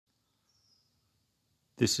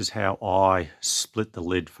This is how I split the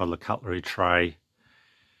lid for the cutlery tray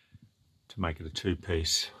to make it a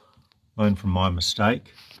two-piece. Learn from my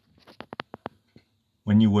mistake.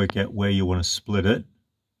 When you work out where you want to split it,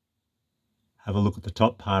 have a look at the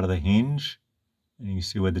top part of the hinge, and you can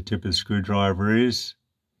see where the tip of the screwdriver is.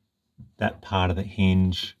 That part of the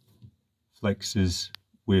hinge flexes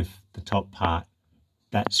with the top part.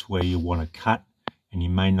 That's where you want to cut, and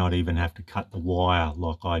you may not even have to cut the wire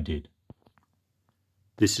like I did.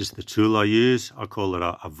 This is the tool I use. I call it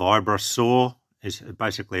a vibra saw. It's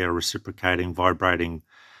basically a reciprocating, vibrating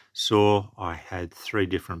saw. I had 3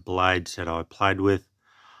 different blades that I played with.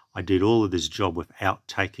 I did all of this job without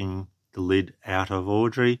taking the lid out of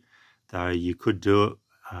Audrey, though you could do it.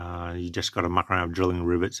 You just got to muck around with drilling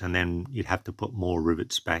rivets, and then you'd have to put more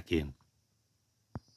rivets back in.